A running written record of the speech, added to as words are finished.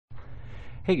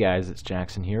Hey guys, it's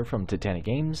Jackson here from Titanic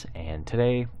Games, and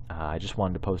today I just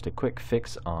wanted to post a quick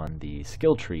fix on the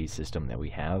skill tree system that we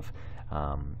have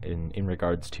in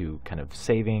regards to kind of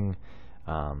saving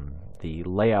the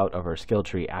layout of our skill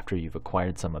tree after you've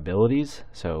acquired some abilities.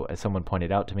 So as someone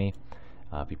pointed out to me,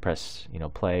 if you press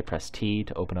play, press T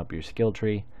to open up your skill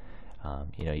tree.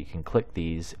 You can click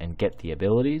these and get the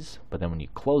abilities, but then when you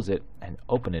close it and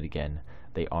open it again,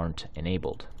 they aren't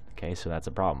enabled. Okay, so that's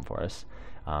a problem for us.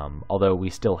 Although we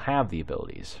still have the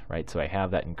abilities, right? So I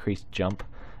have that increased jump.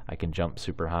 I can jump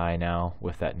super high now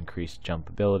with that increased jump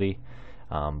ability.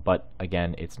 But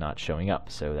again, it's not showing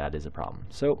up, so that is a problem.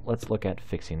 So let's look at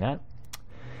fixing that.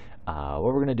 What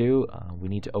we're going to do, we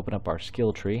need to open up our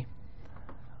skill tree,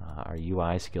 our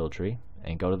UI skill tree,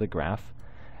 and go to the graph.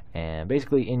 And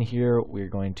basically in here, we're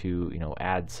going to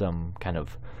add some kind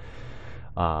of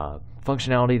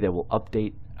functionality that will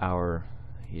update our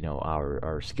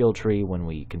our skill tree when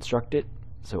we construct it,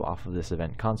 so off of this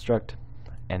event construct.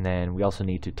 And then we also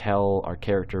need to tell our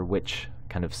character which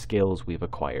kind of skills we've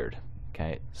acquired.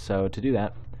 Okay, so to do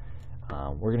that,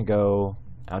 we're going to go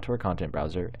out to our content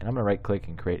browser, and I'm going to right click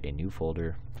and create a new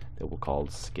folder that we'll call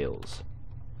skills.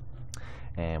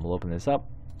 And we'll open this up,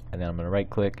 and then I'm going to right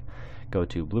click, go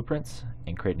to blueprints,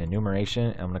 and create an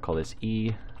enumeration, and I'm going to call this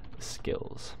E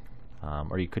skills,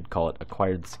 or you could call it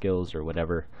acquired skills or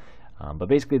whatever. But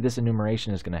basically this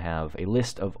enumeration is going to have a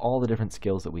list of all the different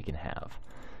skills that we can have.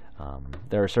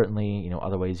 There are certainly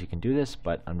other ways you can do this,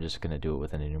 but I'm just going to do it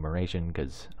with an enumeration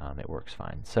because it works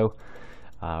fine. So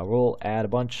we'll add a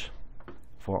bunch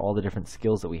for all the different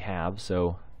skills that we have.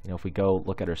 So if we go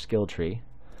look at our skill tree,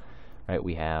 right,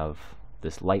 we have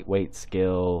this lightweight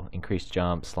skill, increased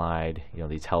jump, slide,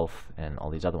 these health, and all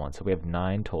these other ones. So we have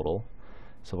 9 total.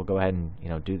 So we'll go ahead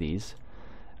and do these.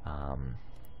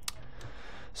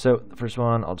 So the first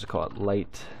one, I'll just call it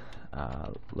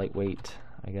lightweight,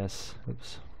 I guess.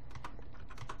 Oops.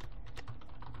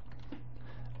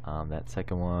 That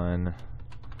second one,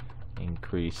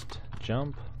 increased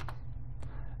jump.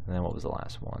 And then what was the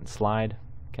last one? Slide.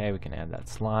 Okay, we can add that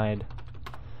slide.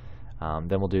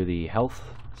 Then we'll do the health.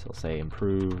 So I'll say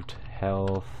improved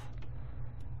health.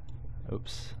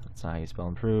 Oops, that's not how you spell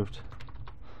improved.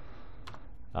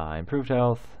 Improved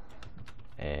health,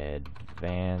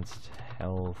 advanced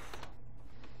health,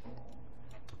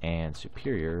 and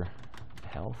superior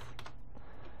health.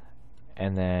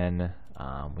 And then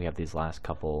we have these last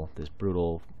couple, this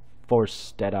brutal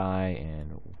force, deadeye,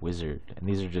 and wizard. And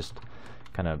these are just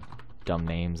kind of dumb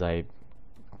names I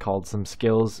called some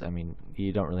skills. I mean,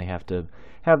 you don't really have to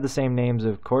have the same names,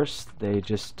 of course. It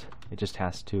just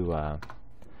has to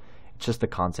it's just the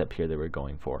concept here that we're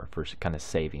going for kind of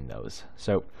saving those.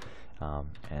 So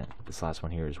and this last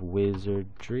one here is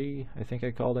wizardry, I think I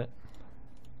called it.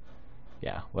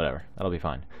 Yeah, whatever, that'll be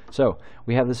fine. So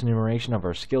we have this enumeration of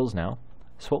our skills now.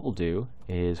 So what we'll do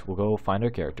is we'll go find our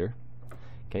character.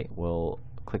 Okay, we'll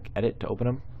click edit to open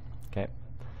them. Okay,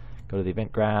 go to the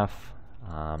event graph,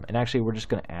 and actually we're just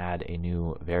going to add a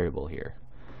new variable here.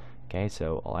 Okay,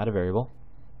 so I'll add a variable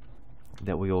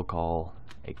that we will call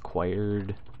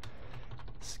acquired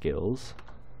skills.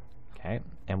 Okay,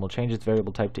 and we'll change its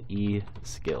variable type to E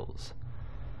skills.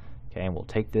 Okay, and we'll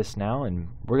take this now and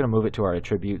we're going to move it to our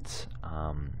attributes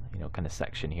kind of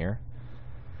section here.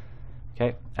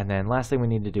 Okay, and then last thing we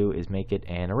need to do is make it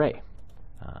an array,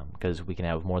 because we can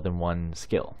have more than one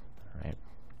skill, right?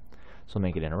 So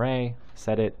make it an array,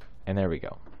 set it, and there we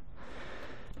go.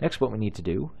 Next, what we need to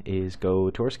do is go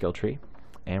to our skill tree,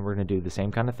 and we're going to do the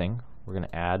same kind of thing. We're going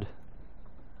to add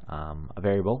a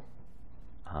variable.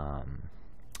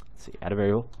 Let's see, add a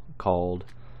variable called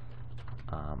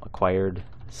acquired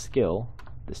skill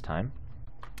this time.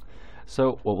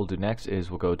 So what we'll do next is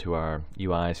we'll go to our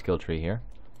UI skill tree here.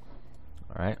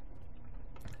 Alright,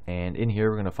 and in here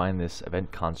we're going to find this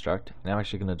event construct, and I'm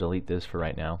actually going to delete this for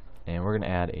right now, and we're going to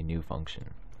add a new function,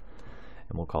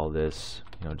 and we'll call this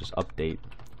just update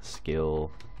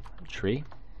skill tree.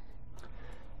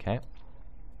 Okay,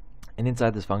 and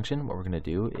inside this function what we're going to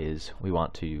do is we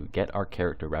want to get our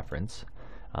character reference,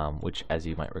 which, as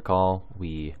you might recall,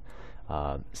 we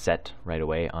set right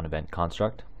away on event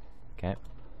construct. Okay,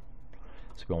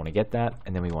 so we want to get that,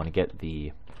 and then we want to get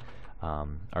the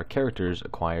our character's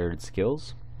acquired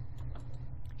skills.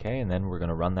 Okay, and then we're going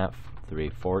to run that through a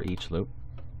for each loop.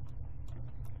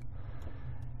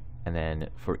 And then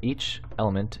for each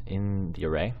element in the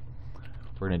array,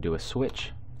 we're going to do a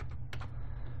switch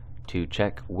to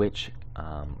check which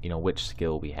which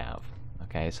skill we have.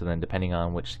 Okay, so then depending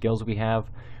on which skills we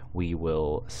have, we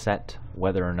will set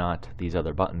whether or not these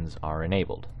other buttons are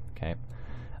enabled. Okay,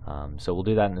 so we'll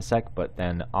do that in a sec, but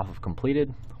then off of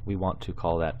completed, we want to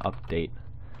call that update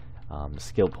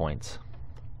skill points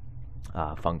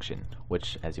function,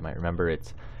 which, as you might remember,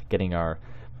 it's getting our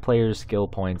players' skill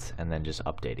points and then just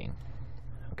updating.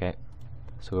 Okay,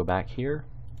 so go back here,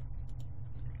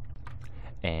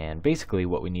 and basically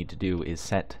what we need to do is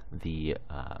set the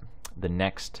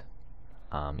next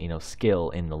skill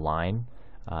in the line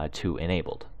to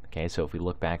enabled. Okay, so if we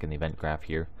look back in the event graph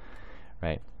here,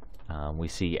 right, we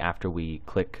see after we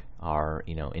click our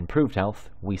improved health,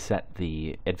 we set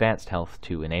the advanced health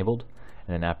to enabled,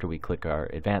 and then after we click our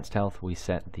advanced health, we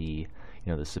set the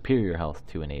the superior health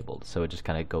to enabled. So it just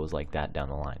kind of goes like that down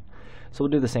the line. So we'll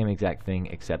do the same exact thing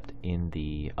except in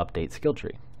the update skill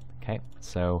tree. Okay,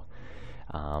 so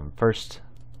first,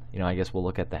 I guess we'll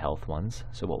look at the health ones.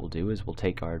 So what we'll do is we'll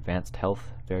take our advanced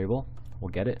health variable, we'll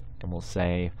get it, and we'll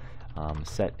say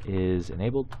set is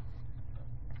enabled.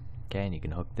 Okay, and you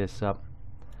can hook this up.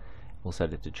 We'll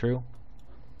set it to true.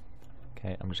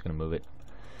 Okay, I'm just going to move it.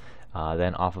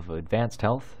 Then off of advanced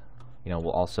health, we'll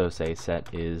also say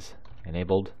set is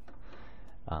enabled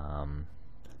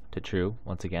to true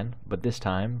once again, but this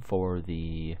time for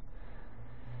the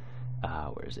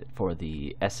where is it? For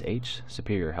the SH,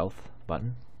 superior health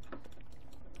button.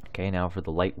 Okay, now for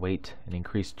the lightweight and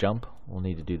increased jump, we'll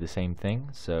need to do the same thing.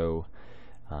 So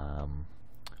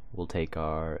we'll take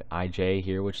our IJ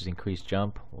here, which is increased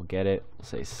jump, we'll get it, we'll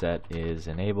say set is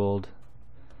enabled,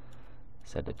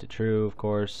 set it to true, of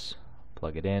course,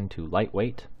 plug it in to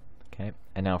lightweight. Okay,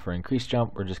 and now for increased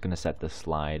jump, we're just going to set the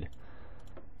slide,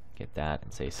 get that,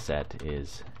 and say set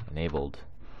is enabled.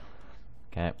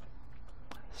 Okay,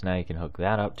 so now you can hook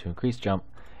that up to increased jump,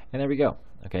 and there we go.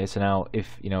 Okay, so now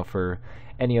if for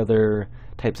any other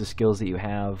types of skills that you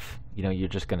have, you're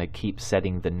just going to keep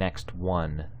setting the next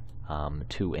one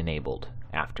to enabled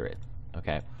after it.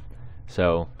 Okay,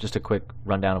 so just a quick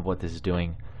rundown of what this is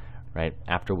doing. Right,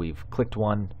 after we've clicked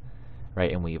one,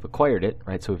 right, and we've acquired it,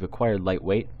 right, so we've acquired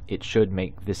lightweight, it should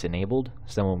make this enabled.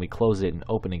 So then when we close it and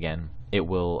open again, it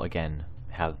will again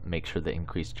make sure the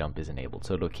increased jump is enabled.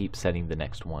 So it'll keep setting the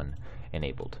next one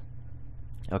enabled.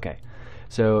 Okay,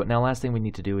 so now last thing we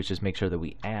need to do is just make sure that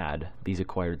we add these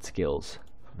acquired skills,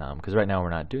 because right now we're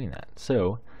not doing that.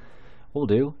 So what we'll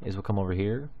do is we'll come over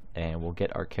here and we'll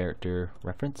get our character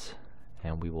reference,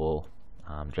 and we will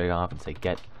drag off and say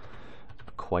get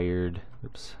acquired,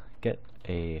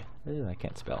 I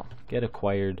can't spell, get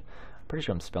acquired, I'm pretty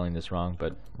sure I'm spelling this wrong,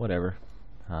 but whatever.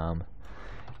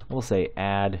 We'll say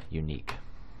add unique.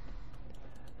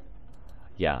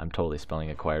 Yeah, I'm totally spelling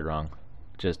acquired wrong,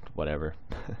 just whatever.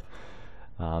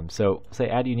 So say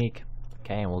add unique,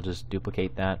 okay, and we'll just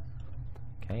duplicate that,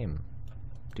 okay, and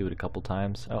do it a couple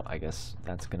times. Oh, I guess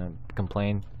that's gonna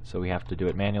complain, so we have to do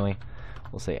it manually.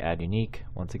 We'll say add unique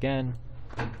once again,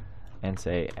 and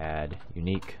say add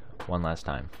unique one last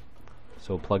time.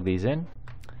 So we'll plug these in.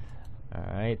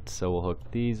 Alright, so we'll hook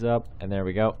these up, and there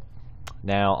we go.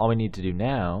 Now all we need to do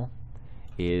now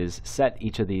is set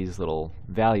each of these little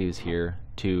values here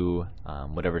to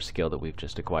whatever skill that we've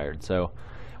just acquired. So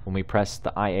when we press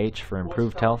the IH for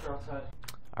improved health,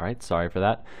 alright, sorry for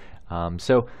that.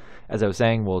 So as I was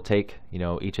saying, we'll take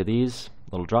each of these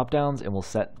little drop downs and we'll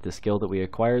set the skill that we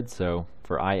acquired. So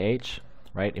for IH,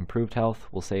 right, improved health,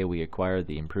 we'll say we acquired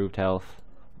the improved health,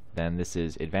 then this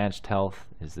is advanced health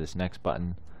is this next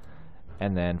button,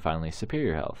 and then finally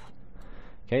superior health.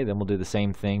 Okay, then we'll do the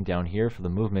same thing down here for the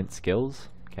movement skills.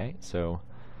 Okay, so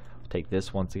take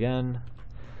this once again,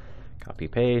 copy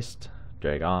paste,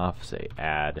 drag off, say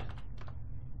add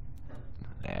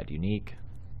unique,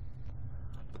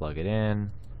 plug it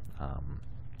in.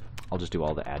 I'll just do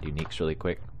all the add uniques really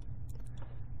quick.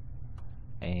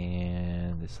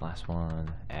 And this last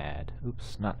one, add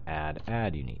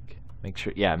unique. Make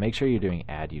sure you're doing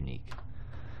add unique.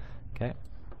 Okay.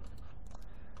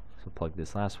 So plug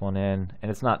this last one in,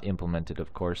 and it's not implemented,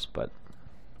 of course, but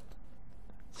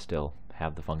still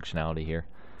have the functionality here.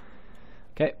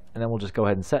 Okay, and then we'll just go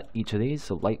ahead and set each of these.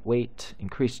 So lightweight,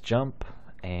 increased jump,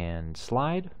 and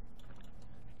slide.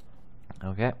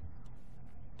 Okay.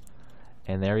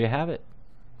 And there you have it.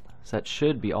 So that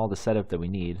should be all the setup that we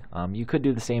need. You could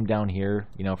do the same down here,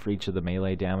 for each of the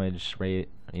melee damage rate,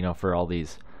 for all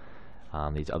these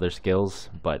other skills,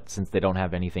 but since they don't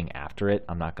have anything after it,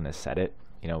 I'm not going to set it.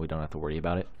 We don't have to worry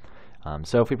about it.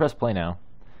 So if we press play now,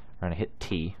 we're going to hit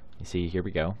T. You see, here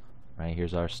we go. Right,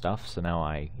 here's our stuff. So now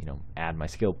I, add my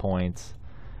skill points,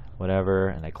 whatever,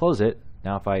 and I close it.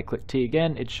 Now if I click T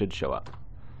again, it should show up.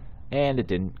 And it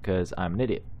didn't because I'm an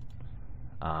idiot.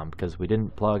 Because we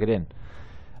didn't plug it in.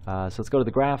 So let's go to the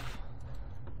graph,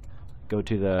 go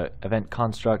to the event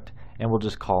construct, and we'll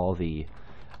just call the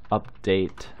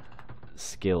update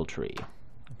skill tree.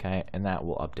 Okay, and that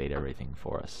will update everything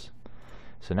for us.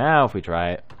 So now if we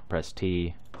try it, press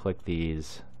T, click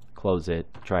these, close it,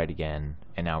 try it again,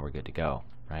 and now we're good to go,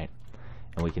 right?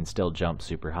 And we can still jump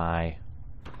super high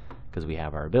because we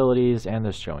have our abilities and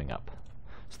they're showing up.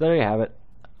 So there you have it.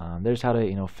 There's how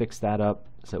to fix that up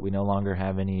so that we no longer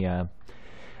have any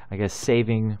I guess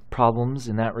saving problems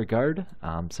in that regard.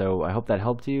 So I hope that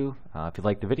helped you. If you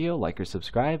liked the video, like or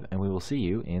subscribe, and we will see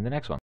you in the next one.